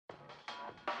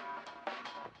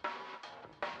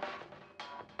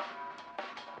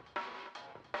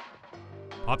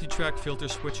OptiTrack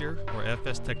FilterSwitcher, or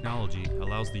FS technology,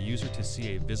 allows the user to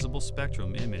see a visible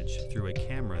spectrum image through a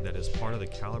camera that is part of the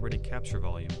calibrated capture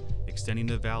volume, extending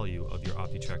the value of your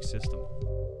OptiTrack system.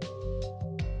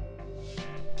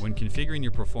 When configuring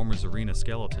your performer's arena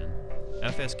skeleton,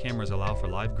 FS cameras allow for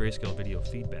live grayscale video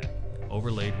feedback,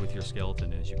 overlaid with your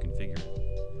skeleton as you configure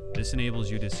it. This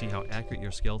enables you to see how accurate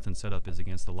your skeleton setup is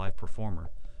against the live performer,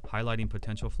 highlighting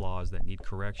potential flaws that need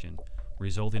correction,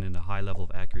 resulting in a high level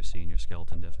of accuracy in your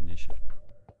skeleton definition.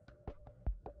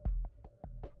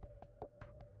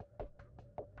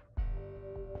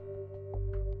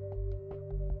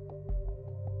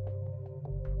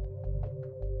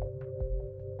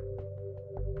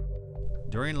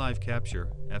 During live capture,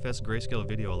 FS Grayscale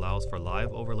Video allows for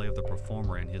live overlay of the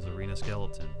performer and his arena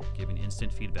skeleton, giving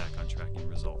instant feedback on tracking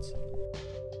results.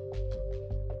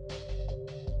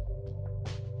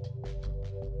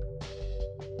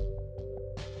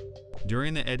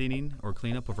 During the editing or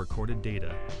cleanup of recorded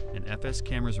data, an FS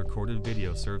camera's recorded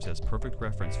video serves as perfect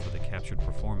reference for the captured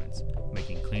performance,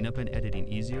 making cleanup and editing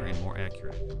easier and more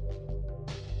accurate.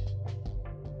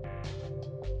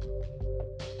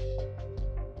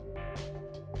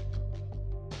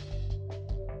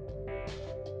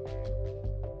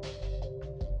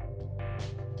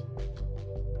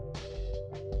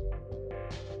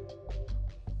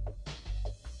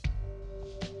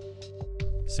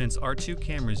 Since R2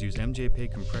 cameras use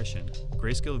MJPEG compression,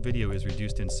 Grayscale video is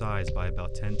reduced in size by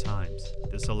about 10 times.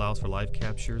 This allows for live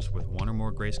captures with one or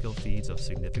more Grayscale feeds of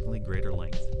significantly greater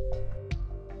length.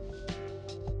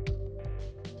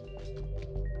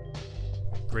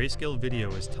 Grayscale video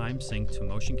is time-synced to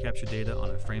motion capture data on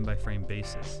a frame-by-frame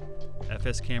basis.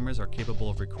 FS cameras are capable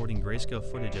of recording grayscale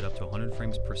footage at up to 100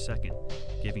 frames per second,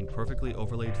 giving perfectly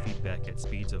overlaid feedback at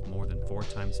speeds of more than 4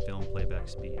 times film playback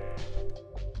speed.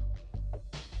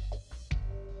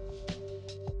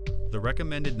 The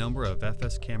recommended number of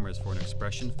FS cameras for an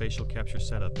expression facial capture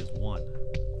setup is 1.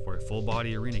 For a full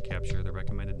body arena capture, the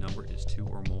recommended number is 2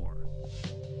 or more.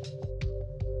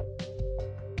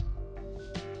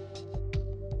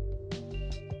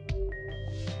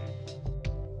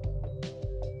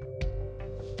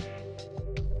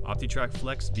 OptiTrack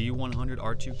Flex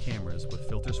V100R2 cameras with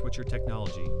FilterSwitcher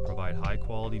technology provide high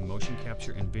quality motion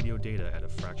capture and video data at a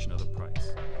fraction of the price.